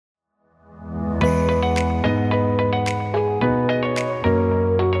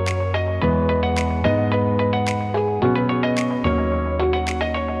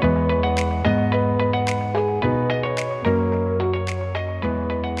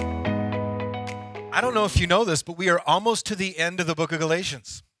I don't know if you know this, but we are almost to the end of the book of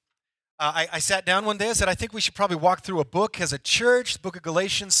Galatians. I sat down one day and said, I think we should probably walk through a book as a church. The book of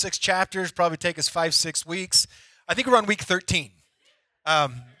Galatians, 6 chapters, probably take us 5-6 weeks. I think we're on week 13.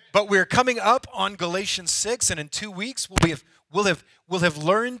 But we're coming up on Galatians 6, and in 2 weeks we'll have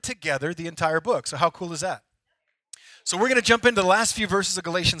learned together the entire book. So how cool is that? So we're going to jump into the last few verses of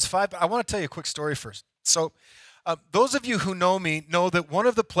Galatians 5. But I want to tell you a quick story first. So those of you who know me know that one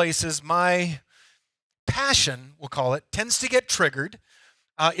of the places my passion, we'll call it, tends to get triggered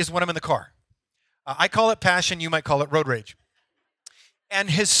is when I'm in the car. I call it passion, you might call it road rage. And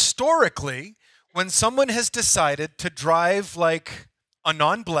historically, when someone has decided to drive like a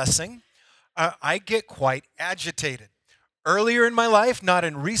non-blessing, I get quite agitated. Earlier in my life, not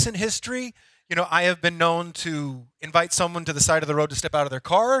in recent history, I have been known to invite someone to the side of the road to step out of their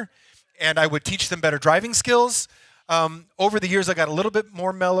car, and I would teach them better driving skills. Over the years, I got a little bit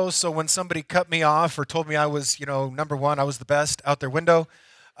more mellow, so when somebody cut me off or told me I was, number one, I was the best out their window,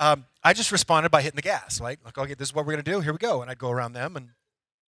 I just responded by hitting the gas, right? Like, okay, this is what we're going to do. Here we go. And I'd go around them.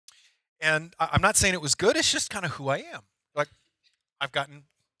 And I'm not saying it was good. It's just kind of who I am. Like, I've gotten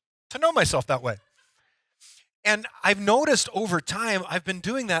to know myself that way. And I've noticed over time, I've been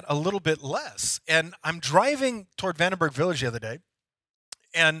doing that a little bit less. And I'm driving toward Vandenberg Village the other day,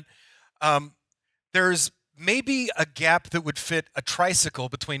 and there's maybe a gap that would fit a tricycle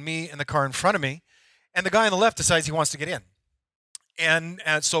between me and the car in front of me, and the guy on the left decides he wants to get in. And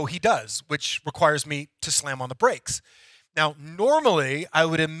so he does, which requires me to slam on the brakes. Now, normally, I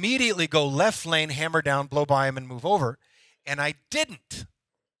would immediately go left lane, hammer down, blow by him, and move over, and I didn't.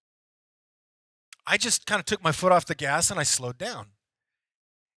 I just kind of took my foot off the gas and I slowed down.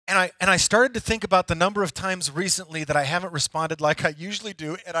 And I started to think about the number of times recently that I haven't responded like I usually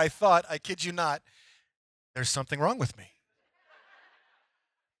do, and I thought, I kid you not, there's something wrong with me.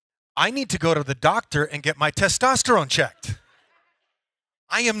 I need to go to the doctor and get my testosterone checked.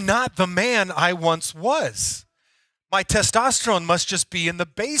 I am not the man I once was. My testosterone must just be in the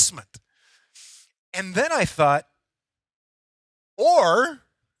basement. And then I thought, or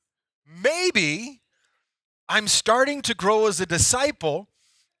maybe I'm starting to grow as a disciple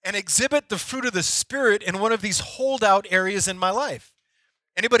and exhibit the fruit of the Spirit in one of these holdout areas in my life.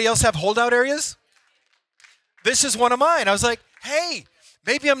 Anybody else have holdout areas? This is one of mine. I was like, hey,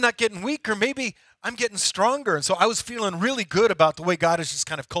 maybe I'm not getting weaker. Maybe I'm getting stronger. And so I was feeling really good about the way God is just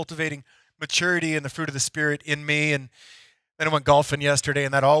kind of cultivating maturity and the fruit of the Spirit in me. And then I went golfing yesterday,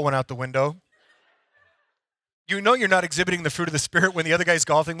 and that all went out the window. You know you're not exhibiting the fruit of the Spirit when the other guy's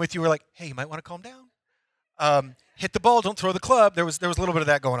golfing with you. We're like, hey, you might want to calm down. Hit the ball, don't throw the club. There was a little bit of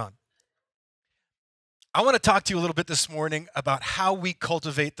that going on. I want to talk to you a little bit this morning about how we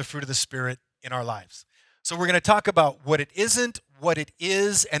cultivate the fruit of the Spirit in our lives. So we're going to talk about what it isn't, what it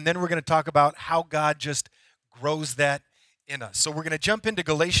is, and then we're going to talk about how God just grows that in us. So we're going to jump into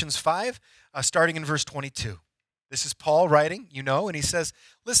Galatians 5, starting in verse 22. This is Paul writing, and he says,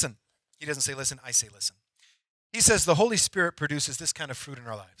 listen. He doesn't say listen, I say listen. He says the Holy Spirit produces this kind of fruit in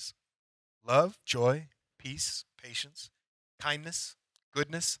our lives: love, joy, peace, patience, kindness,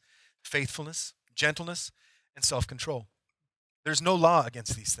 goodness, faithfulness, gentleness, and self-control. There's no law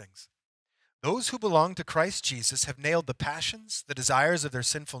against these things. Those who belong to Christ Jesus have nailed the passions, the desires of their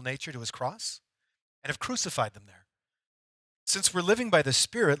sinful nature to his cross, and have crucified them there. Since we're living by the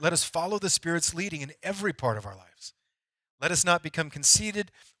Spirit, let us follow the Spirit's leading in every part of our lives. Let us not become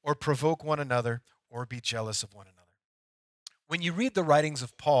conceited or provoke one another or be jealous of one another. When you read the writings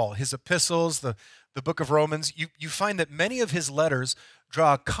of Paul, his epistles, the book of Romans, you find that many of his letters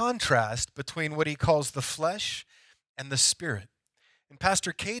draw a contrast between what he calls the flesh and the Spirit. And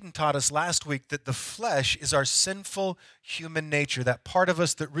Pastor Caden taught us last week that the flesh is our sinful human nature, that part of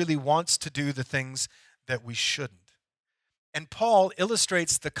us that really wants to do the things that we shouldn't. And Paul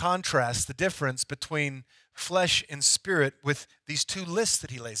illustrates the contrast, the difference between flesh and spirit with these two lists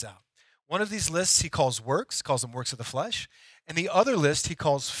that he lays out. One of these lists he calls works, calls them works of the flesh, and the other list he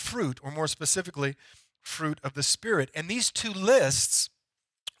calls fruit, or more specifically, fruit of the Spirit. And these two lists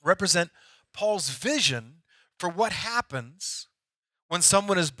represent Paul's vision for what happens when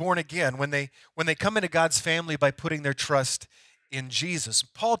someone is born again, when they come into God's family by putting their trust in Jesus.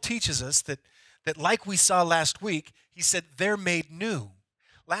 Paul teaches us that like we saw last week, he said they're made new.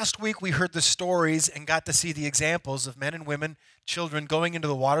 Last week we heard the stories and got to see the examples of men and women, children going into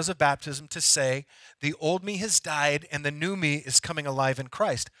the waters of baptism to say, the old me has died and the new me is coming alive in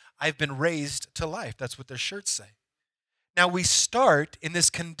Christ. I've been raised to life. That's what their shirts say. Now we start in this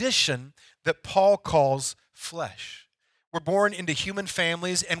condition that Paul calls flesh. We're born into human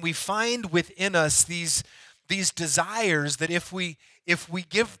families, and we find within us these desires that if we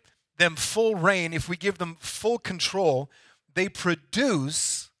give them full reign, if we give them full control, they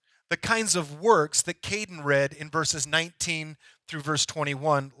produce the kinds of works that Caden read in verses 19 through verse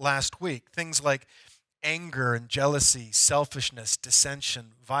 21 last week. Things like anger and jealousy, selfishness,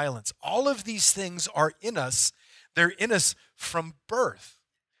 dissension, violence. All of these things are in us. They're in us from birth.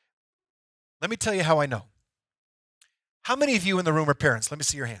 Let me tell you how I know. How many of you in the room are parents? Let me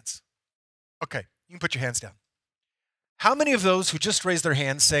see your hands. Okay, you can put your hands down. How many of those who just raised their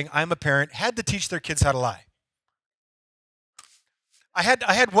hands saying, I'm a parent, had to teach their kids how to lie? I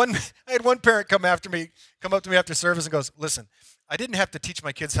had one parent come up to me after service and goes, listen, I didn't have to teach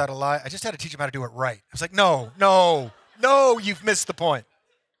my kids how to lie. I just had to teach them how to do it right. I was like, no, you've missed the point.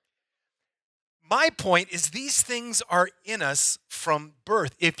 My point is these things are in us from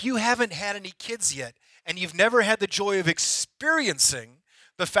birth. If you haven't had any kids yet and you've never had the joy of experiencing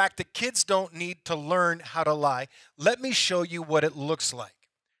the fact that kids don't need to learn how to lie, let me show you what it looks like.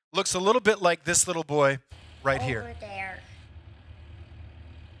 Looks a little bit like this little boy right here. Over there.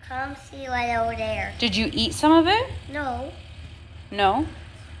 Come see right over there. Did you eat some of it? No. No?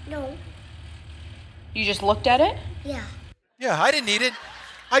 No. You just looked at it? Yeah. Yeah, I didn't eat it.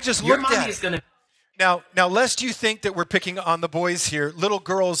 I just Your looked at mommy it. is gonna. Now, lest you think that we're picking on the boys here, little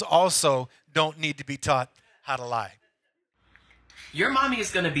girls also don't need to be taught how to lie. Your mommy is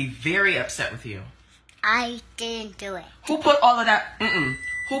gonna be very upset with you. I didn't do it. Who put all of that?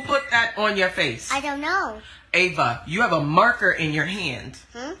 Who put that on your face? I don't know. Ava, you have a marker in your hand.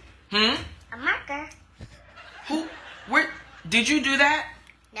 A marker? Who? Where? Did you do that?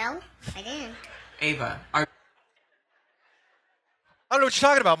 No, I didn't. Ava, I don't know what you're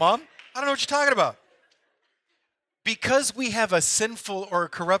talking about, Mom. I don't know what you're talking about. Because we have a sinful or a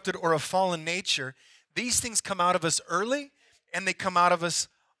corrupted or a fallen nature, these things come out of us early and they come out of us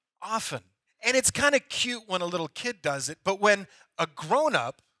often. And it's kind of cute when a little kid does it, but when a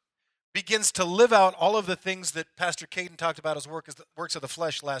grown-up begins to live out all of the things that Pastor Caden talked about as works of the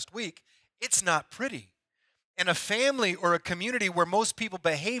flesh last week, it's not pretty. And a family or a community where most people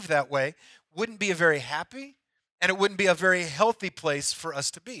behave that way wouldn't be a very happy, and it wouldn't be a very healthy place for us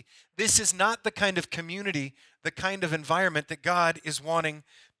to be. This is not the kind of community, the kind of environment that God is wanting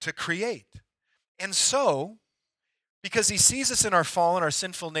to create. And so, because he sees us in our fallen, our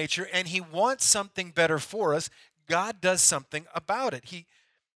sinful nature, and he wants something better for us, God does something about it.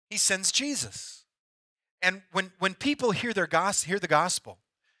 He sends Jesus. And when people hear the gospel,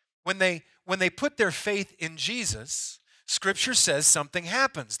 when they put their faith in Jesus, Scripture says something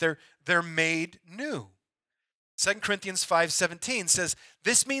happens. They're made new. 2 Corinthians 5:17 says,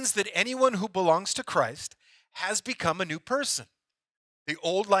 this means that anyone who belongs to Christ has become a new person. The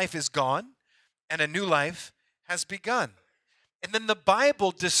old life is gone, and a new life has begun. And then the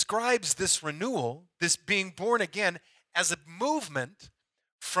Bible describes this renewal, this being born again, as a movement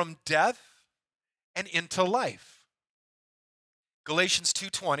from death and into life. Galatians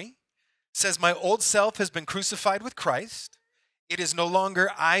 2:20 says, my old self has been crucified with Christ. It is no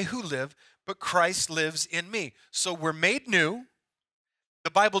longer I who live, but Christ lives in me. So we're made new.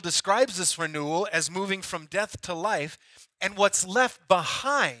 The Bible describes this renewal as moving from death to life. And what's left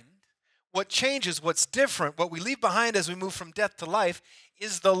behind, what changes, what's different, what we leave behind as we move from death to life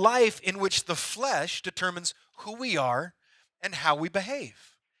is the life in which the flesh determines who we are and how we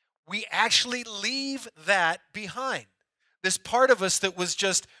behave. We actually leave that behind. This part of us that was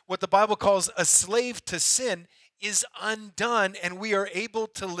just what the Bible calls a slave to sin is undone, and we are able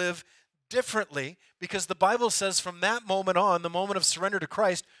to live differently because the Bible says from that moment on, the moment of surrender to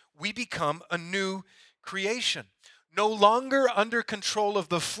Christ, we become a new creation. No longer under control of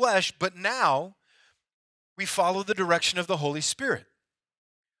the flesh, but now we follow the direction of the Holy Spirit.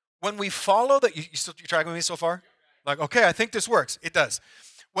 When we follow that, you tracking with me so far? Like, okay, I think this works. It does.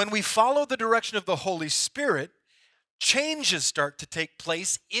 When we follow the direction of the Holy Spirit, changes start to take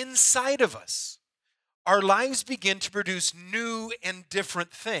place inside of us. Our lives begin to produce new and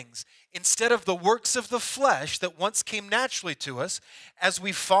different things. Instead of the works of the flesh that once came naturally to us, as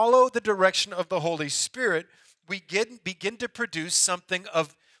we follow the direction of the Holy Spirit, we begin to produce something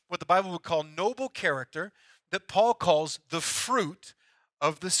of what the Bible would call noble character that Paul calls the fruit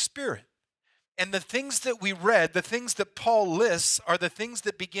of the Spirit. And the things that we read, the things that Paul lists, are the things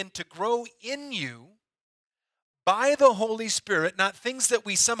that begin to grow in you by the Holy Spirit, not things that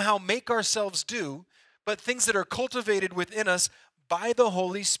we somehow make ourselves do, but things that are cultivated within us by the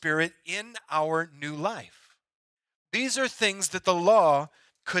Holy Spirit in our new life. These are things that the law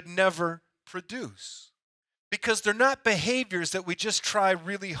could never produce because they're not behaviors that we just try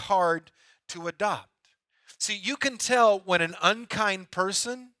really hard to adopt. See, you can tell when an unkind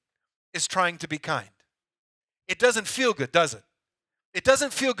person is trying to be kind. It doesn't feel good, does it? It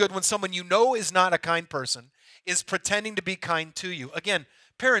doesn't feel good when someone you know is not a kind person is pretending to be kind to you. Again,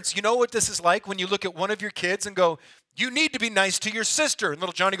 parents, you know what this is like when you look at one of your kids and go, you need to be nice to your sister. And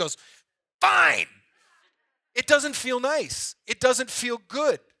little Johnny goes, fine. It doesn't feel nice. It doesn't feel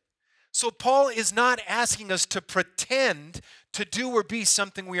good. So Paul is not asking us to pretend to do or be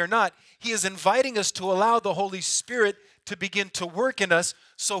something we are not. He is inviting us to allow the Holy Spirit to begin to work in us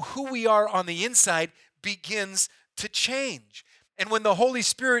so who we are on the inside begins to change. And when the Holy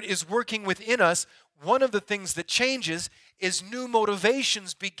Spirit is working within us, one of the things that changes is new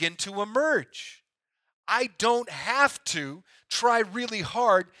motivations begin to emerge. I don't have to try really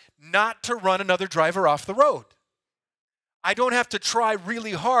hard not to run another driver off the road. I don't have to try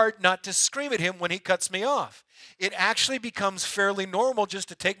really hard not to scream at him when he cuts me off. It actually becomes fairly normal just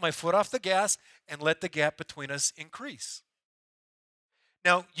to take my foot off the gas and let the gap between us increase.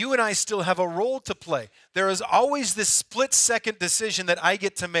 Now, you and I still have a role to play. There is always this split-second decision that I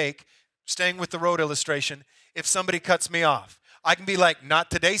get to make, staying with the road illustration, if somebody cuts me off. I can be like, not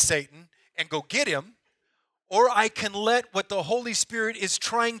today, Satan, and go get him, or I can let what the Holy Spirit is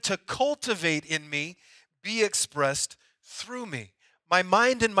trying to cultivate in me be expressed through me. My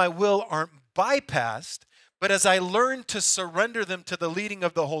mind and my will aren't bypassed, but as I learn to surrender them to the leading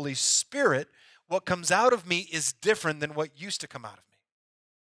of the Holy Spirit, what comes out of me is different than what used to come out of me.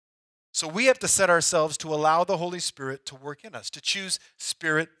 So we have to set ourselves to allow the Holy Spirit to work in us, to choose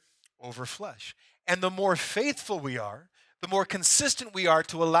spirit over flesh. And the more faithful we are, the more consistent we are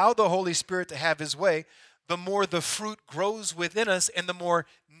to allow the Holy Spirit to have his way, the more the fruit grows within us and the more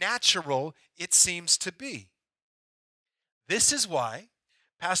natural it seems to be. This is why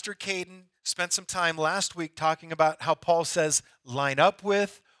Pastor Caden spent some time last week talking about how Paul says, line up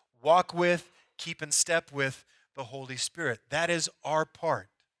with, walk with, keep in step with the Holy Spirit. That is our part,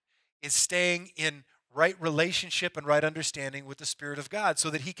 is staying in right relationship and right understanding with the Spirit of God so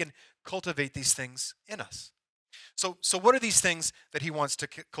that he can cultivate these things in us. So what are these things that he wants to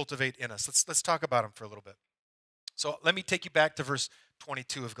cultivate in us? Let's talk about them for a little bit. So let me take you back to verse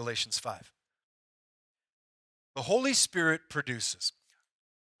 22 of Galatians 5. The Holy Spirit produces.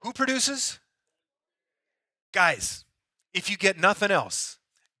 Who produces? Guys, if you get nothing else,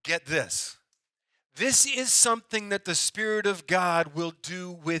 get this. This is something that the Spirit of God will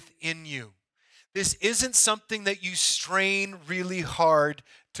do within you. This isn't something that you strain really hard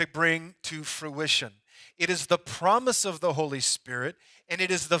to bring to fruition. It is the promise of the Holy Spirit, and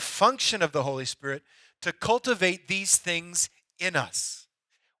it is the function of the Holy Spirit to cultivate these things in us.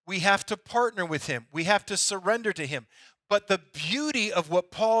 We have to partner with him. We have to surrender to him. But the beauty of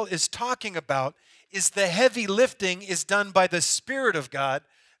what Paul is talking about is the heavy lifting is done by the Spirit of God,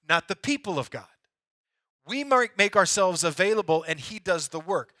 not the people of God. We might make ourselves available and he does the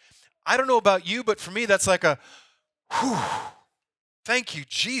work. I don't know about you, but for me, that's like a, whew, thank you,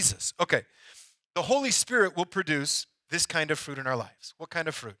 Jesus. Okay, the Holy Spirit will produce this kind of fruit in our lives. What kind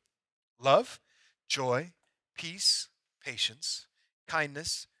of fruit? Love, joy, peace, patience,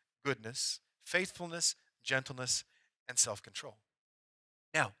 kindness, goodness, faithfulness, gentleness, and self-control.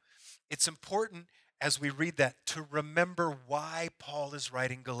 Now, it's important as we read that to remember why Paul is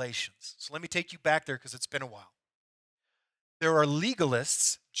writing Galatians. So let me take you back there because it's been a while. There are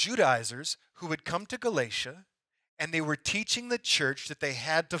legalists, Judaizers, who had come to Galatia, and they were teaching the church that they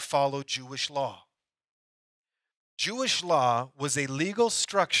had to follow Jewish law. Jewish law was a legal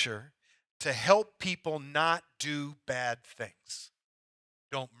structure to help people not do bad things.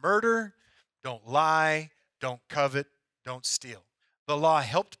 Don't murder, don't lie, don't covet, don't steal. The law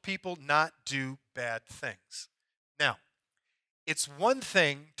helped people not do bad things. Now, it's one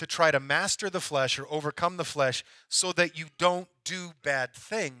thing to try to master the flesh or overcome the flesh so that you don't do bad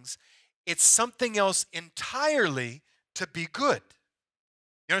things. It's something else entirely to be good.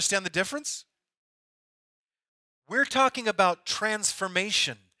 You understand the difference? We're talking about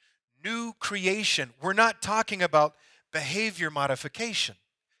transformation, new creation. We're not talking about behavior modification.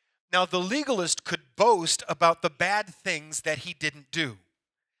 Now, the legalist could boast about the bad things that he didn't do,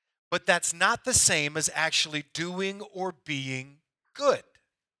 but that's not the same as actually doing or being good.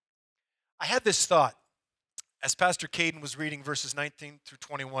 I had this thought as Pastor Caden was reading verses 19 through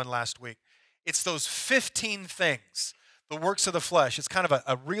 21 last week. It's those 15 things, the works of the flesh. It's kind of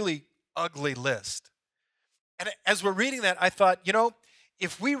a really ugly list. And as we're reading that, I thought,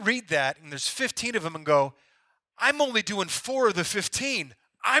 if we read that and there's 15 of them and go, I'm only doing 4 of the 15,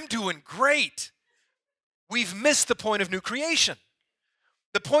 I'm doing great. We've missed the point of new creation.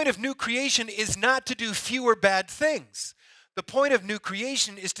 The point of new creation is not to do fewer bad things. The point of new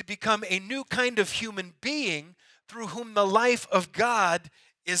creation is to become a new kind of human being through whom the life of God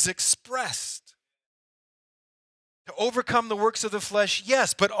is expressed. To overcome the works of the flesh,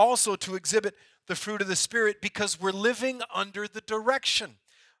 yes, but also to exhibit the fruit of the Spirit because we're living under the direction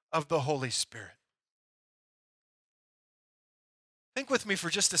of the Holy Spirit. Think with me for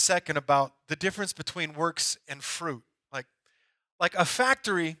just a second about the difference between works and fruit. Like a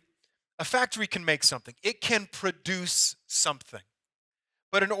factory can make something. It can produce something.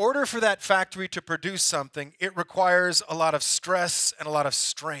 But in order for that factory to produce something, it requires a lot of stress and a lot of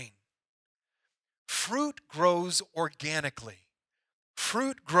strain. Fruit grows organically.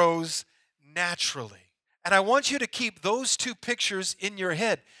 Fruit grows naturally. And I want you to keep those two pictures in your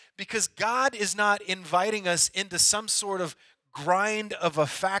head because God is not inviting us into some sort of grind of a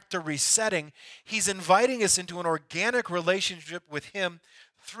factory setting. He's inviting us into an organic relationship with Him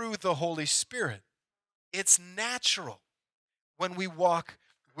through the Holy Spirit. It's natural when we walk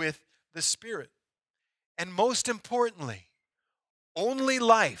with the Spirit. And most importantly, only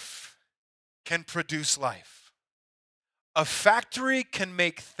life can produce life. A factory can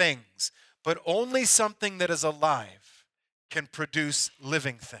make things, but only something that is alive can produce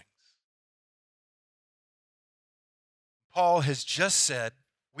living things. Paul has just said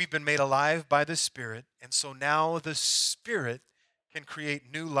we've been made alive by the Spirit, and so now the Spirit can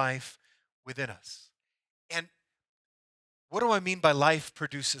create new life within us. And what do I mean by life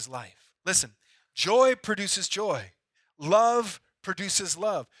produces life? Listen, joy produces joy. Love produces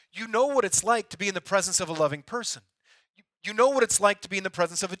love. You know what it's like to be in the presence of a loving person. You know what it's like to be in the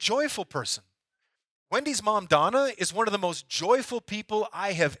presence of a joyful person. Wendy's mom, Donna, is one of the most joyful people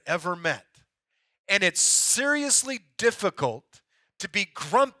I have ever met. And it's seriously difficult to be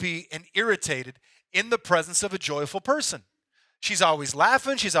grumpy and irritated in the presence of a joyful person. She's always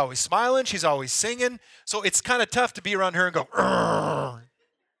laughing, she's always smiling, she's always singing. So it's kind of tough to be around her and go, "Arr."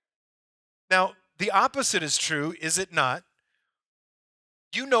 Now, the opposite is true, is it not?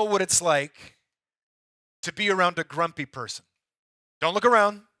 You know what it's like to be around a grumpy person. Don't look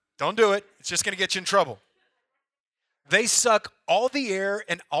around. Don't do it. It's just going to get you in trouble. They suck all the air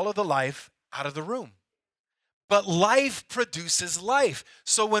and all of the life out of the room. But life produces life.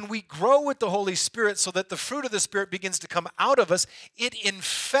 So when we grow with the Holy Spirit so that the fruit of the Spirit begins to come out of us, it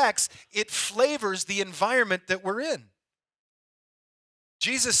infects, it flavors the environment that we're in.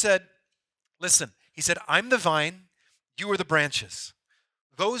 Jesus said, listen, He said, I'm the vine, you are the branches.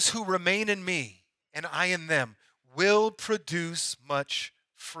 Those who remain in me and I in them will produce much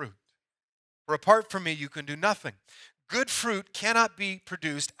fruit. For apart from me, you can do nothing. Good fruit cannot be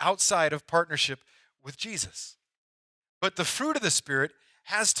produced outside of partnership with Jesus. But the fruit of the Spirit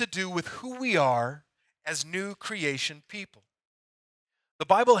has to do with who we are as new creation people. The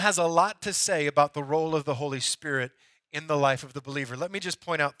Bible has a lot to say about the role of the Holy Spirit in the life of the believer. Let me just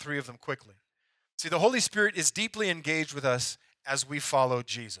point out three of them quickly. See, the Holy Spirit is deeply engaged with us as we follow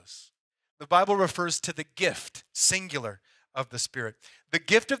Jesus. The Bible refers to the gift, singular, of the Spirit. The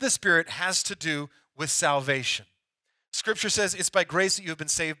gift of the Spirit has to do with salvation. Scripture says it's by grace that you have been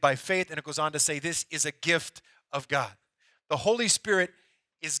saved by faith, and it goes on to say this is a gift of God. The Holy Spirit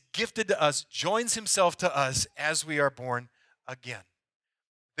is gifted to us, joins Himself to us as we are born again.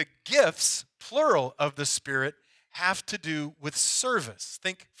 The gifts, plural, of the Spirit have to do with service.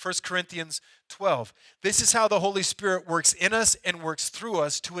 Think 1 Corinthians 12. This is how the Holy Spirit works in us and works through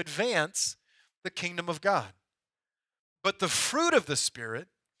us to advance the kingdom of God. But the fruit of the Spirit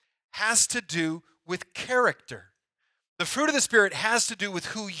has to do with character. The fruit of the Spirit has to do with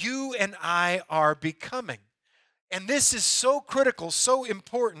who you and I are becoming. And this is so critical, so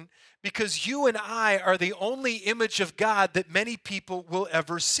important, because you and I are the only image of God that many people will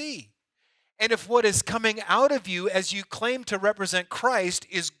ever see. And if what is coming out of you as you claim to represent Christ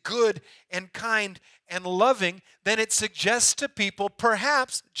is good and kind and loving, then it suggests to people,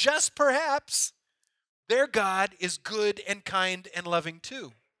 perhaps, just perhaps, their God is good and kind and loving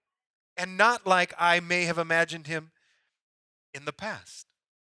too. And not like I may have imagined Him in the past.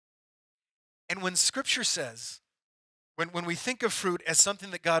 And when Scripture says, when we think of fruit as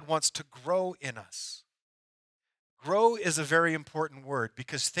something that God wants to grow in us, grow is a very important word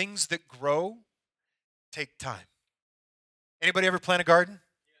because things that grow take time. Anybody ever plant a garden?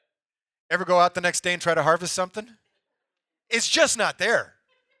 Ever go out the next day and try to harvest something? It's just not there.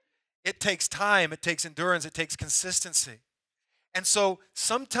 It takes time, it takes endurance, it takes consistency. And so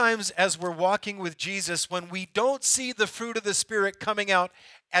sometimes as we're walking with Jesus, when we don't see the fruit of the Spirit coming out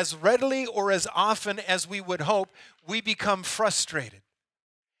as readily or as often as we would hope, we become frustrated.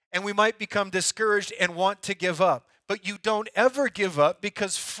 And we might become discouraged and want to give up. But you don't ever give up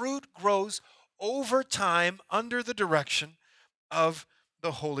because fruit grows over time under the direction of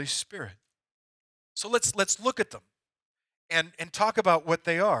the Holy Spirit. So let's look at them and talk about what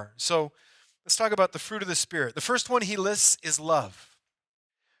they are. So Let's talk about the fruit of the Spirit. The first one he lists is love.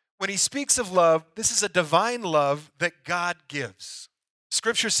 When he speaks of love, this is a divine love that God gives.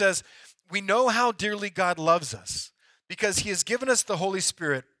 Scripture says, we know how dearly God loves us because he has given us the Holy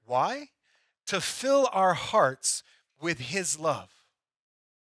Spirit. Why? To fill our hearts with his love.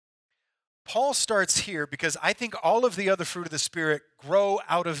 Paul starts here because I think all of the other fruit of the Spirit grow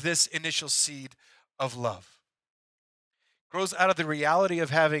out of this initial seed of love. Grows out of the reality of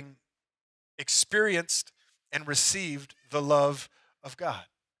having experienced and received the love of God.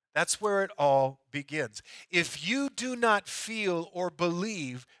 That's where it all begins. If you do not feel or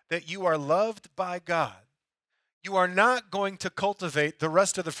believe that you are loved by God, you are not going to cultivate the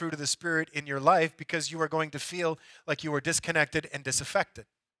rest of the fruit of the Spirit in your life because you are going to feel like you are disconnected and disaffected.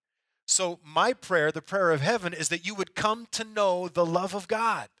 So my prayer, the prayer of heaven, is that you would come to know the love of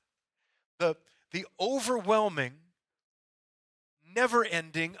God, the overwhelming,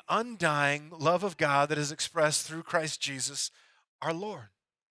 never-ending, undying love of God that is expressed through Christ Jesus, our Lord.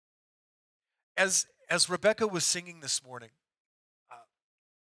 As Rebecca was singing this morning,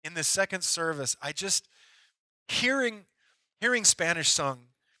 in the second service, I just hearing Spanish sung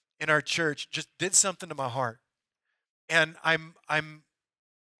in our church just did something to my heart, and I'm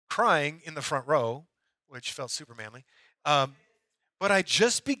crying in the front row, which felt super manly. But I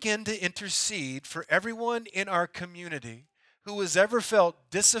just begin to intercede for everyone in our community who has ever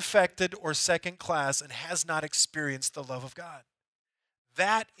felt disaffected or second class and has not experienced the love of God.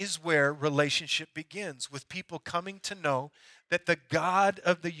 That is where relationship begins, with people coming to know that the God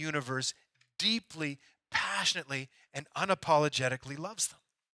of the universe deeply, passionately, and unapologetically loves them.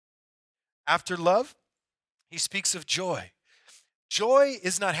 After love, he speaks of joy. Joy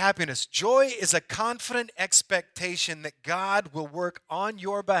is not happiness. Joy is a confident expectation that God will work on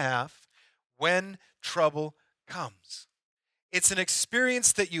your behalf when trouble comes. It's an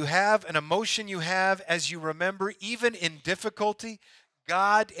experience that you have, an emotion you have as you remember, even in difficulty,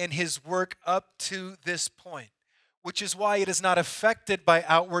 God and his work up to this point, which is why it is not affected by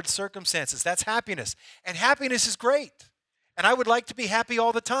outward circumstances. That's happiness. And happiness is great. And I would like to be happy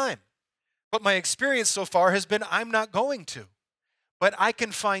all the time. But my experience so far has been I'm not going to. But I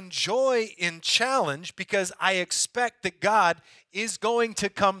can find joy in challenge because I expect that God is going to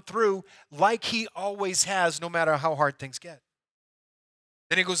come through like he always has, no matter how hard things get.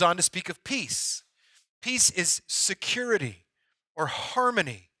 Then he goes on to speak of peace. Peace is security or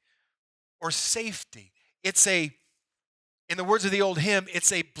harmony or safety. In the words of the old hymn,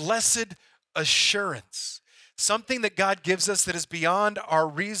 it's a blessed assurance. Something that God gives us that is beyond our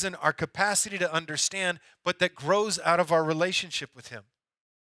reason, our capacity to understand, but that grows out of our relationship with him.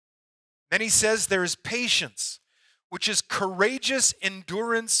 Then he says there is patience, which is courageous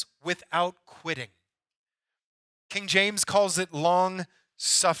endurance without quitting. King James calls it long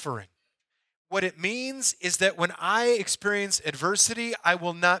suffering. What it means is that when I experience adversity, I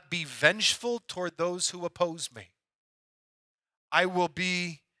will not be vengeful toward those who oppose me. I will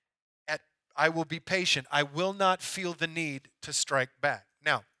be patient. I will not feel the need to strike back.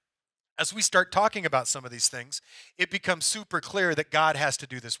 Now, as we start talking about some of these things, it becomes super clear that God has to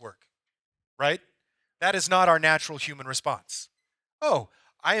do this work, right? That is not our natural human response. Oh,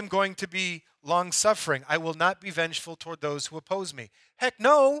 I am going to be long-suffering. I will not be vengeful toward those who oppose me. Heck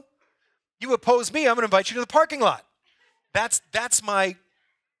no. You oppose me, I'm going to invite you to the parking lot. That's my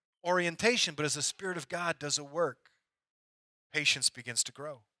orientation. But as the Spirit of God does a work, patience begins to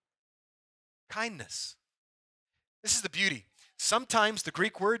grow. Kindness. This is the beauty. Sometimes the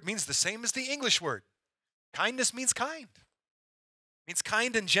Greek word means the same as the English word. Kindness means kind. It means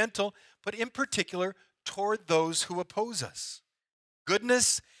kind and gentle, but in particular toward those who oppose us.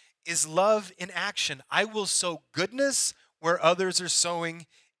 Goodness is love in action. I will sow goodness where others are sowing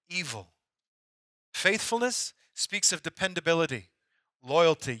evil. Faithfulness speaks of dependability,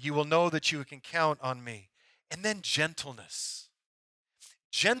 loyalty. You will know that you can count on me. And then gentleness.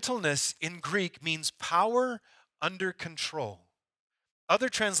 Gentleness in Greek means power under control. Other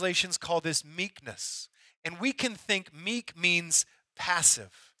translations call this meekness. And we can think meek means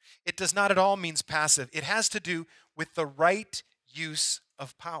passive. It does not at all mean passive. It has to do with the right use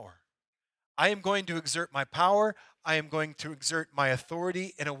of power. I am going to exert my power. I am going to exert my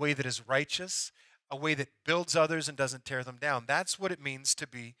authority in a way that is righteous, a way that builds others and doesn't tear them down. That's what it means to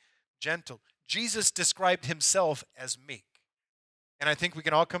be gentle. Jesus described himself as meek. And I think we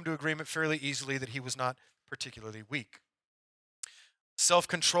can all come to agreement fairly easily that he was not particularly weak.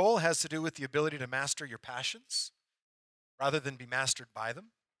 Self-control has to do with the ability to master your passions rather than be mastered by them.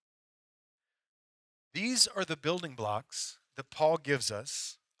 These are the building blocks that Paul gives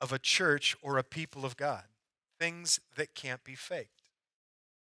us of a church or a people of God, things that can't be faked.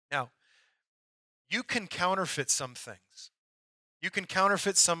 Now, You can counterfeit some things. You can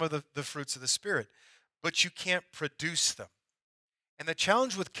counterfeit some of the fruits of the Spirit, but you can't produce them. And the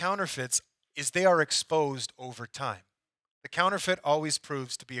challenge with counterfeits is they are exposed over time. The counterfeit always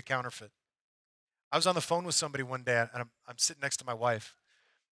proves to be a counterfeit. I was on the phone with somebody one day, and I'm sitting next to my wife,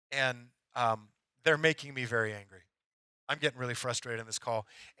 and they're making me very angry. I'm getting really frustrated in this call,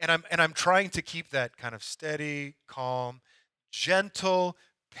 and I'm trying to keep that kind of steady, calm, gentle,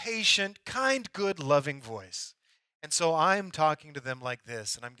 patient, kind, good, loving voice. And so I'm talking to them like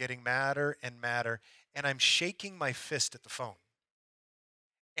this, and I'm getting madder and madder, and I'm shaking my fist at the phone.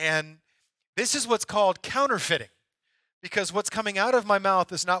 And this is what's called counterfeiting, because what's coming out of my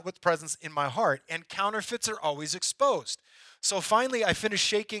mouth is not what's present in my heart, and counterfeits are always exposed. So finally, I finished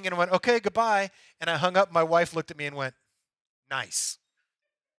shaking and went, okay, goodbye. And I hung up. My wife looked at me and went, nice.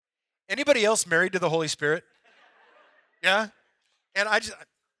 Anybody else married to the Holy Spirit? Yeah? And I just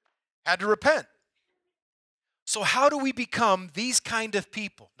had to repent. So how do we become these kind of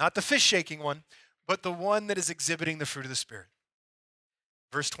people? Not the fish shaking one, but the one that is exhibiting the fruit of the Spirit.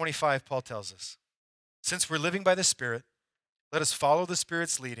 Verse 25, Paul tells us, since we're living by the Spirit, let us follow the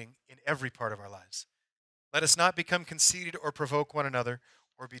Spirit's leading in every part of our lives. Let us not become conceited or provoke one another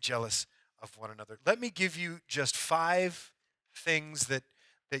or be jealous of one another. Let me give you just 5 things that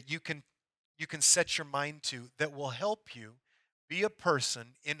you can set your mind to that will help you be a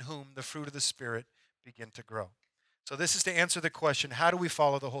person in whom the fruit of the Spirit begin to grow. So this is to answer the question, how do we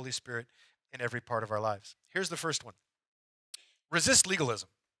follow the Holy Spirit in every part of our lives? Here's the first one. Resist legalism.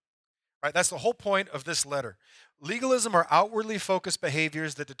 Right? That's the whole point of this letter. Legalism are outwardly focused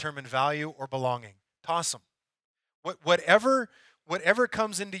behaviors that determine value or belonging. Toss them. Whatever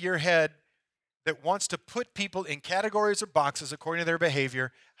comes into your head that wants to put people in categories or boxes according to their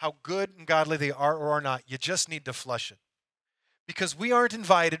behavior, how good and godly they are or are not, you just need to flush it. Because we aren't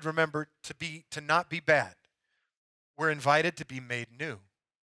invited, remember, to not be bad. We're invited to be made new.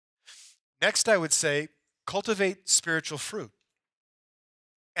 Next, I would say, cultivate spiritual fruit.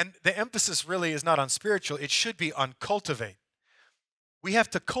 And the emphasis really is not on spiritual, it should be on cultivate. We have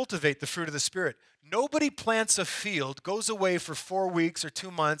to cultivate the fruit of the Spirit. Nobody plants a field, goes away for 4 weeks or 2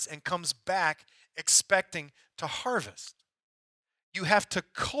 months, and comes back expecting to harvest. You have to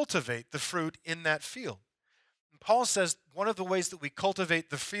cultivate the fruit in that field. And Paul says one of the ways that we cultivate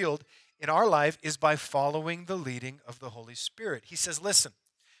the field in our life is by following the leading of the Holy Spirit. He says, listen,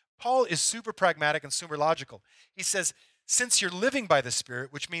 Paul is super pragmatic and super logical. He says, since you're living by the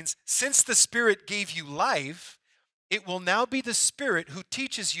Spirit, which means since the Spirit gave you life, it will now be the Spirit who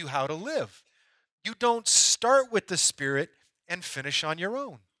teaches you how to live. You don't start with the Spirit and finish on your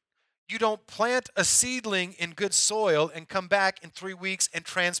own. You don't plant a seedling in good soil and come back in 3 weeks and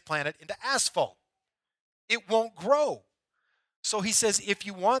transplant it into asphalt. It won't grow. So he says, if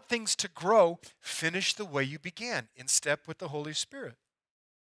you want things to grow, finish the way you began, in step with the Holy Spirit.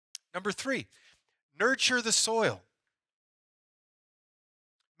 Number 3, nurture the soil.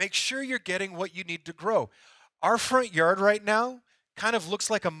 Make sure you're getting what you need to grow. Our front yard right now kind of looks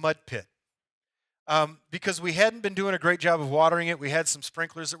like a mud pit because we hadn't been doing a great job of watering it. We had some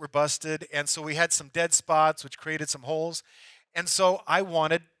sprinklers that were busted, and so we had some dead spots, which created some holes. And so I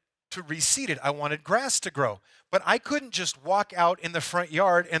wanted to reseed it. I wanted grass to grow. But I couldn't just walk out in the front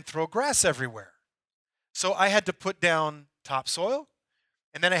yard and throw grass everywhere. So I had to put down topsoil,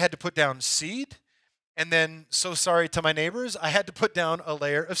 and then I had to put down seed, and then, so sorry to my neighbors, I had to put down a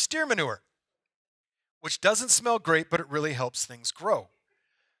layer of steer manure, which doesn't smell great, but it really helps things grow.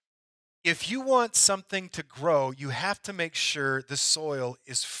 If you want something to grow, you have to make sure the soil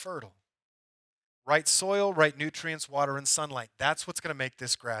is fertile. Right soil, right nutrients, water, and sunlight. That's what's going to make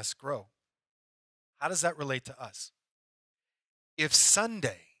this grass grow. How does that relate to us? If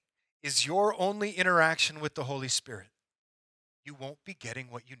Sunday is your only interaction with the Holy Spirit, you won't be getting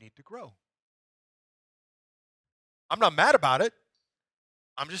what you need to grow. I'm not mad about it.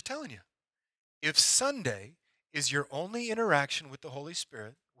 I'm just telling you. If Sunday is your only interaction with the Holy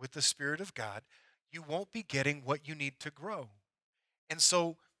Spirit, with the Spirit of God, you won't be getting what you need to grow. And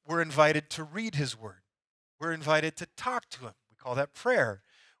so we're invited to read His Word. We're invited to talk to Him. We call that prayer.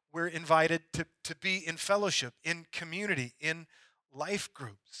 We're invited to be in fellowship, in community, in life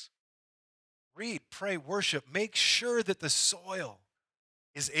groups. Read, pray, worship. Make sure that the soil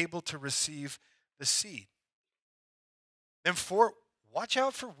is able to receive the seed. Then 4, watch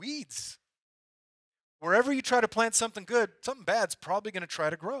out for weeds. Wherever you try to plant something good, something bad's probably going to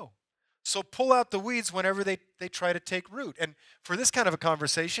try to grow. So pull out the weeds whenever they try to take root. And for this kind of a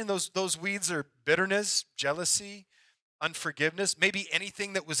conversation, those weeds are bitterness, jealousy, unforgiveness, maybe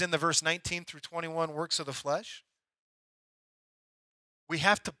anything that was in the verse 19 through 21 works of the flesh. We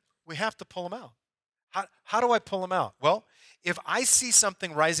have to pull them out. How do I pull them out? Well, if I see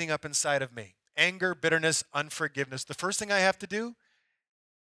something rising up inside of me, anger, bitterness, unforgiveness, the first thing I have to do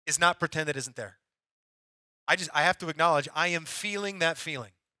is not pretend it isn't there. I have to acknowledge I am feeling that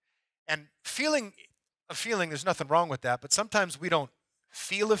feeling. And feeling a feeling, there's nothing wrong with that, but sometimes we don't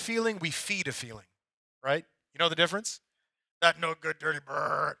feel a feeling, we feed a feeling, right? You know the difference? That no good, dirty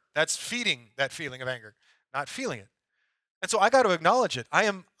bird. That's feeding that feeling of anger, not feeling it. And so I got to acknowledge it. I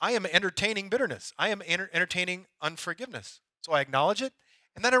am entertaining bitterness. I am entertaining unforgiveness. So I acknowledge it,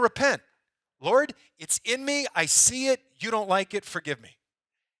 and then I repent. Lord, it's in me. I see it. You don't like it. Forgive me.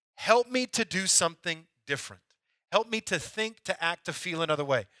 Help me to do something different. Help me to think, to act, to feel another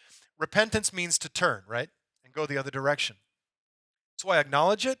way. Repentance means to turn, right? And go the other direction. So I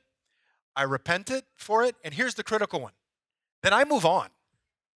acknowledge it. I repent it for it. And here's the critical one. Then I move on.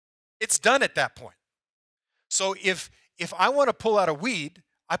 It's done at that point. So if I want to pull out a weed,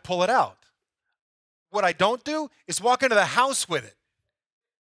 I pull it out. What I don't do is walk into the house with it,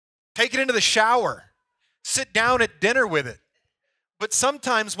 take it into the shower, sit down at dinner with it. But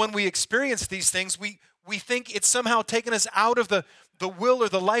sometimes when we experience these things, we think it's somehow taken us out of the will or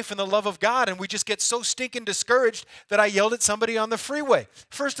the life and the love of God, and we just get so stinking discouraged that I yelled at somebody on the freeway.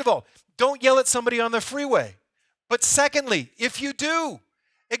 First of all, don't yell at somebody on the freeway. But secondly, if you do,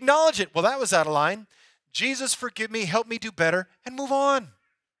 acknowledge it. Well, that was out of line. Jesus, forgive me, help me do better, and move on.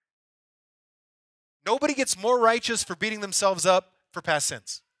 Nobody gets more righteous for beating themselves up for past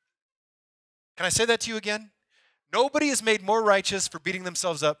sins. Can I say that to you again? Nobody is made more righteous for beating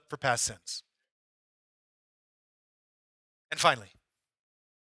themselves up for past sins. And finally,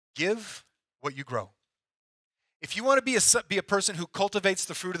 give what you grow. If you want to be a person who cultivates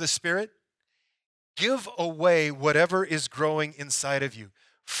the fruit of the Spirit, give away whatever is growing inside of you.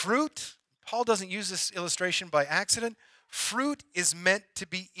 Fruit, Paul doesn't use this illustration by accident. Fruit is meant to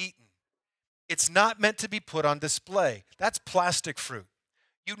be eaten. It's not meant to be put on display. That's plastic fruit.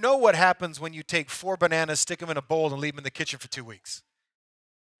 You know what happens when you take 4 bananas, stick them in a bowl, and leave them in the kitchen for 2 weeks.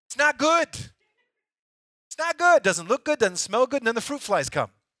 It's not good. It's not good. Doesn't look good, doesn't smell good, and then the fruit flies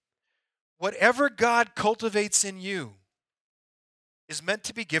come. Whatever God cultivates in you is meant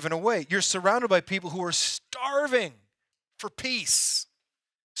to be given away. You're surrounded by people who are starving for peace,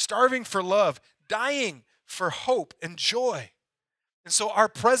 starving for love, dying for hope and joy. And so our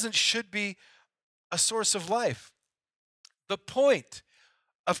presence should be a source of life. The point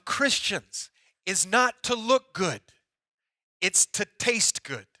of Christians is not to look good. It's to taste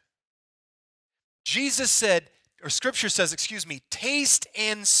good. Jesus said, or Scripture says, taste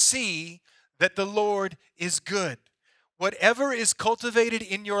and see that the Lord is good. Whatever is cultivated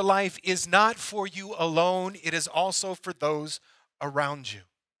in your life is not for you alone. It is also for those around you.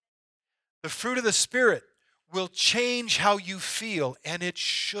 The fruit of the Spirit will change how you feel, and it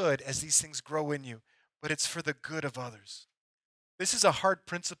should as these things grow in you, but it's for the good of others. This is a hard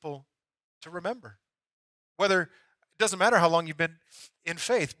principle to remember. It doesn't matter how long you've been in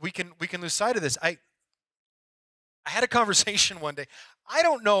faith, we can lose sight of this. I had a conversation one day. I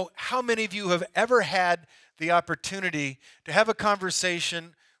don't know how many of you have ever had the opportunity to have a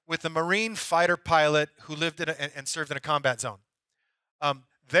conversation with a Marine fighter pilot who lived and served in a combat zone.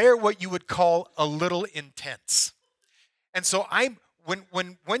 They're what you would call a little intense. And so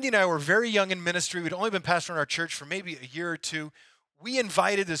when Wendy and I were very young in ministry, we'd only been pastoring our church for maybe a year or two, we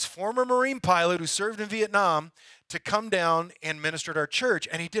invited this former Marine pilot who served in Vietnam to come down and minister at our church,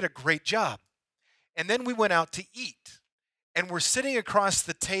 and he did a great job. And then we went out to eat, and we're sitting across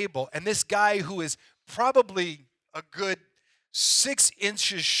the table, and this guy who is probably a good 6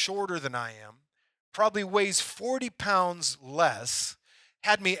 inches shorter than I am, probably weighs 40 pounds less,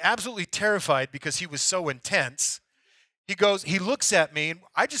 had me absolutely terrified because he was so intense. He looks at me, and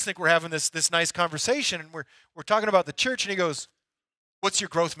I just think we're having this nice conversation, and we're talking about the church, and he goes, "What's your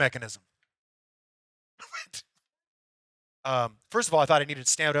growth mechanism?" First of all, I thought I needed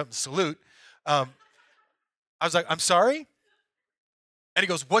to stand up and salute. I was like, "I'm sorry?" And he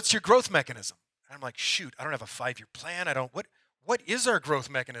goes, "What's your growth mechanism?" And I'm like, "Shoot, I don't have a 5-year plan. What is our growth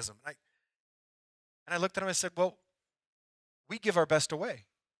mechanism?" And I looked at him and I said, "Well, we give our best away."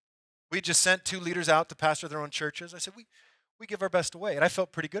 We just sent 2 leaders out to pastor their own churches. I said, we give our best away. And I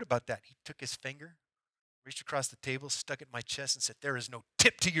felt pretty good about that. He took his finger, reached across the table, stuck it in my chest, and said, "There is no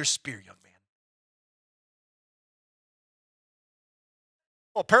tip to your spear, young man."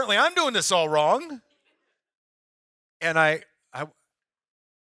 Well, apparently I'm doing this all wrong. And I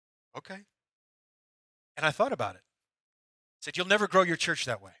okay. And I thought about it. I said, "You'll never grow your church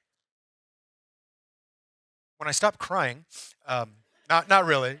that way." When I stopped crying, not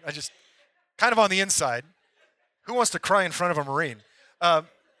really, I just kind of on the inside. Who wants to cry in front of a Marine?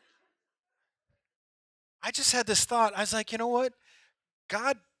 I just had this thought. I was like, you know what?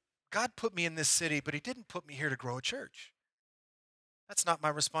 God, God put me in this city, but he didn't put me here to grow a church. That's not my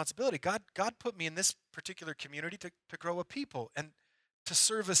responsibility. God put me in this particular community to grow a people and to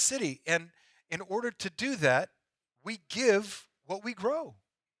serve a city. And in order to do that, we give what we grow.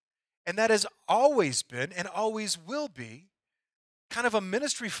 And that has always been and always will be kind of a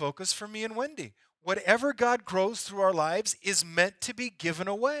ministry focus for me and Wendy. Whatever God grows through our lives is meant to be given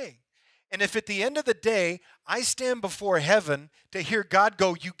away. And if at the end of the day, I stand before heaven to hear God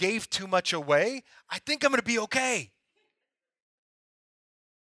go, "You gave too much away," I think I'm going to be okay.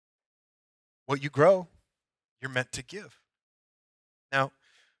 What you grow, you're meant to give. Now,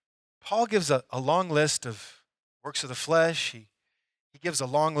 Paul gives a long list of works of the flesh. He gives a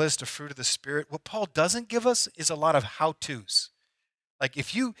long list of fruit of the Spirit. What Paul doesn't give us is a lot of how-tos. Like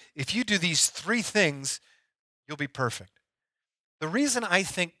if you do these three things, you'll be perfect. The reason I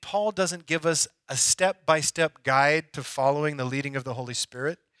think Paul doesn't give us a step-by-step guide to following the leading of the Holy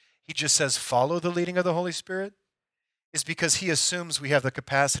Spirit, he just says follow the leading of the Holy Spirit, is because he assumes we have the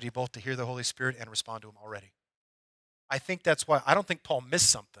capacity both to hear the Holy Spirit and respond to him already. I think that's why I don't think Paul missed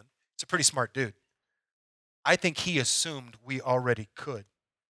something. He's a pretty smart dude. I think he assumed we already could.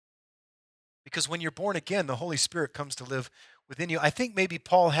 Because when you're born again, the Holy Spirit comes to live within you. I think maybe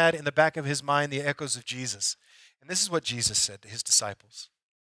Paul had in the back of his mind the echoes of Jesus. And this is what Jesus said to his disciples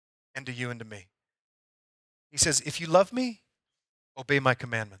and to you and to me. He says, "If you love me, obey my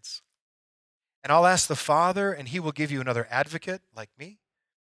commandments. And I'll ask the Father, and he will give you another advocate like me,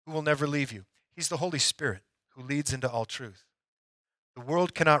 who will never leave you. He's the Holy Spirit who leads into all truth. The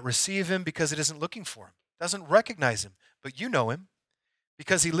world cannot receive him because it isn't looking for him, doesn't recognize him, but you know him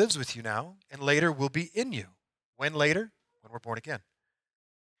because he lives with you now and later will be in you." When later? When we're born again.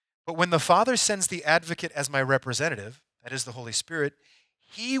 "But when the Father sends the advocate as my representative, that is the Holy Spirit,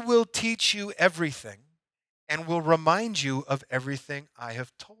 he will teach you everything and will remind you of everything I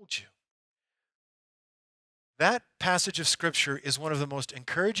have told you." That passage of Scripture is one of the most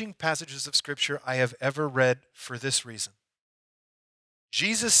encouraging passages of Scripture I have ever read for this reason.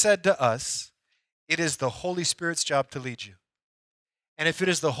 Jesus said to us, it is the Holy Spirit's job to lead you. And if it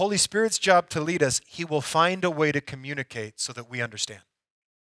is the Holy Spirit's job to lead us, he will find a way to communicate so that we understand.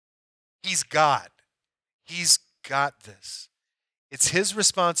 He's God. He's got this. It's his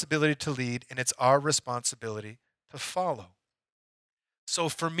responsibility to lead, and it's our responsibility to follow. So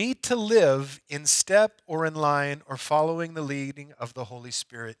for me to live in step or in line or following the leading of the Holy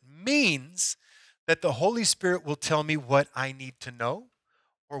Spirit means that the Holy Spirit will tell me what I need to know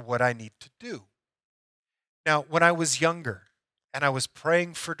or what I need to do. Now, when I was younger and I was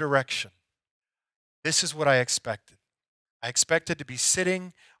praying for direction, this is what I expected. I expected to be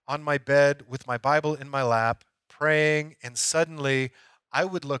sitting on my bed with my Bible in my lap, praying, and suddenly I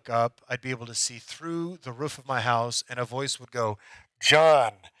would look up, I'd be able to see through the roof of my house, and a voice would go,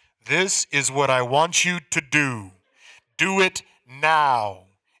 "John, this is what I want you to do. Do it now.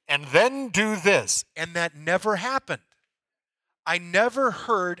 And then do this." And that never happened. I never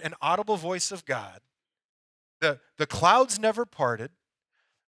heard an audible voice of God. The clouds never parted.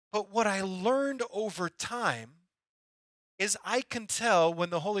 But what I learned over time is I can tell when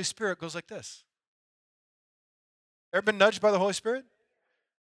the Holy Spirit goes like this. Ever been nudged by the Holy Spirit?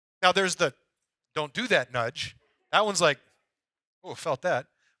 Now there's the don't do that nudge. That one's like, oh, felt that.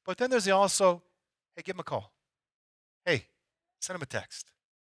 But then there's the also, hey, give him a call. Hey, send him a text.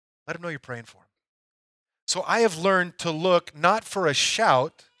 Let him know you're praying for him. So I have learned to look not for a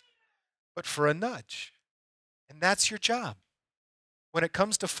shout, but for a nudge. And that's your job. When it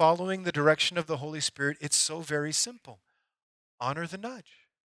comes to following the direction of the Holy Spirit, it's so very simple. Honor the nudge.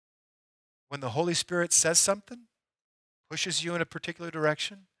 When the Holy Spirit says something, pushes you in a particular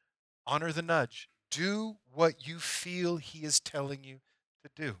direction, honor the nudge. Do what you feel he is telling you to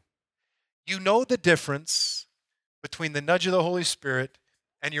do. You know the difference between the nudge of the Holy Spirit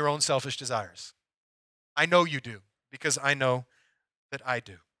and your own selfish desires. I know you do, because I know that I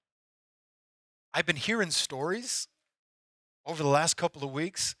do. I've been hearing stories over the last couple of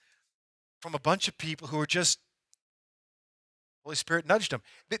weeks from a bunch of people who are just, Holy Spirit nudged them.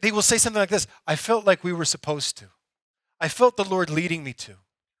 They will say something like this: I felt like we were supposed to. I felt the Lord leading me to.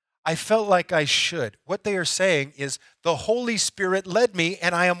 I felt like I should. What they are saying is the Holy Spirit led me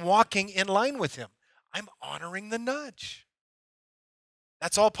and I am walking in line with him. I'm honoring the nudge.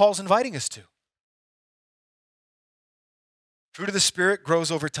 That's all Paul's inviting us to. Fruit of the Spirit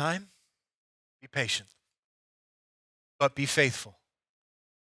grows over time. Be patient, but be faithful.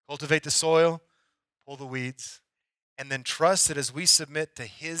 Cultivate the soil, pull the weeds, and then trust that as we submit to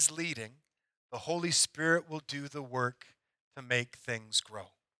his leading, the Holy Spirit will do the work to make things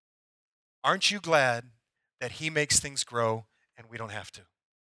grow. Aren't you glad that he makes things grow and we don't have to.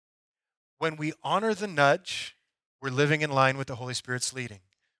 When we honor the nudge, we're living in line with the Holy Spirit's leading.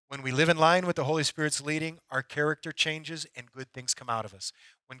 When we live in line with the Holy Spirit's leading, our character changes and good things come out of us.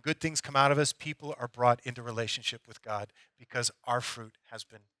 When good things come out of us, people are brought into relationship with God because our fruit has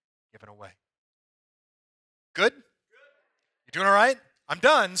been given away. Good? You doing all right? I'm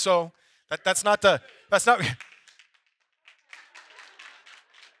done, so that's not.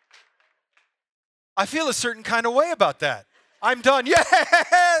 I feel a certain kind of way about that. I'm done.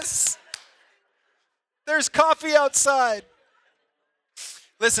 Yes! There's coffee outside.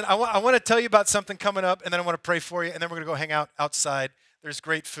 Listen, I want to tell you about something coming up, and then I want to pray for you, and then we're going to go hang out outside. There's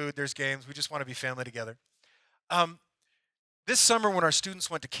great food. There's games. We just want to be family together. This summer when our students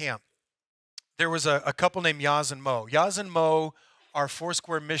went to camp, there was a couple named Yaz and Mo. Yaz and Mo are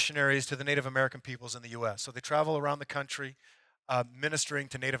Foursquare missionaries to the Native American peoples in the U.S. So they travel around the country ministering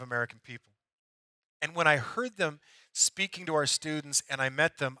to Native American people. And when I heard them speaking to our students and I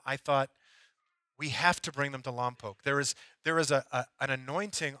met them, I thought, we have to bring them to Lompoc. There is an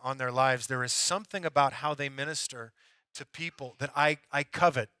anointing on their lives. There is something about how they minister to people that I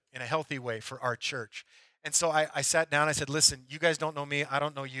covet in a healthy way for our church. And so I sat down, I said, listen, you guys don't know me, I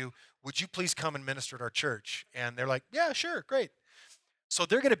don't know you. Would you please come and minister at our church? And they're like, yeah, sure, great. So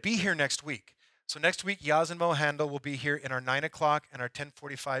they're going to be here next week. So next week, Yaz and Mo Handel will be here in our 9 o'clock and our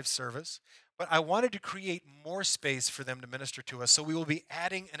 10:45 service. But I wanted to create more space for them to minister to us, so we will be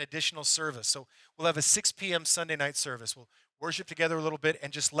adding an additional service. So we'll have a 6 p.m. Sunday night service. We'll worship together a little bit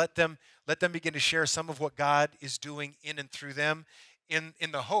and just let them begin to share some of what God is doing in and through them in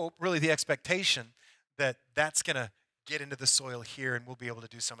the hope, really the expectation, that that's going to get into the soil here and we'll be able to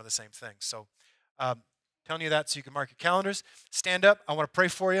do some of the same things. So telling you that so you can mark your calendars. Stand up. I want to pray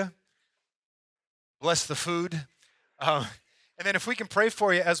for you. Bless the food. And then if we can pray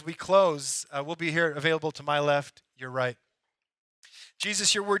for you as we close, we'll be here available to my left, your right.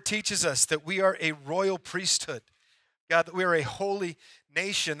 Jesus, your word teaches us that we are a royal priesthood. God, that we are a holy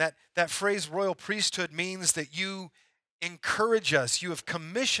nation. That phrase royal priesthood means that you encourage us, you have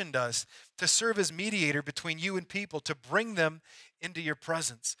commissioned us to serve as mediator between you and people, to bring them into your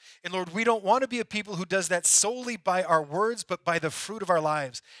presence. And Lord, we don't want to be a people who does that solely by our words, but by the fruit of our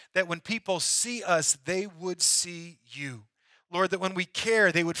lives. That when people see us, they would see you. Lord, that when we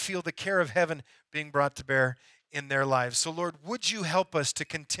care, they would feel the care of heaven being brought to bear in their lives. So Lord, would you help us to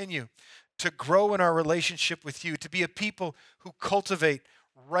continue to grow in our relationship with you, to be a people who cultivate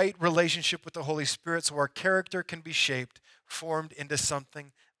right relationship with the Holy Spirit so our character can be shaped, formed into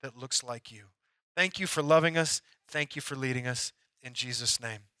something that looks like you. Thank you for loving us. Thank you for leading us. In Jesus'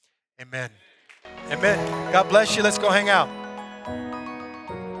 name, amen. Amen. God bless you. Let's go hang out.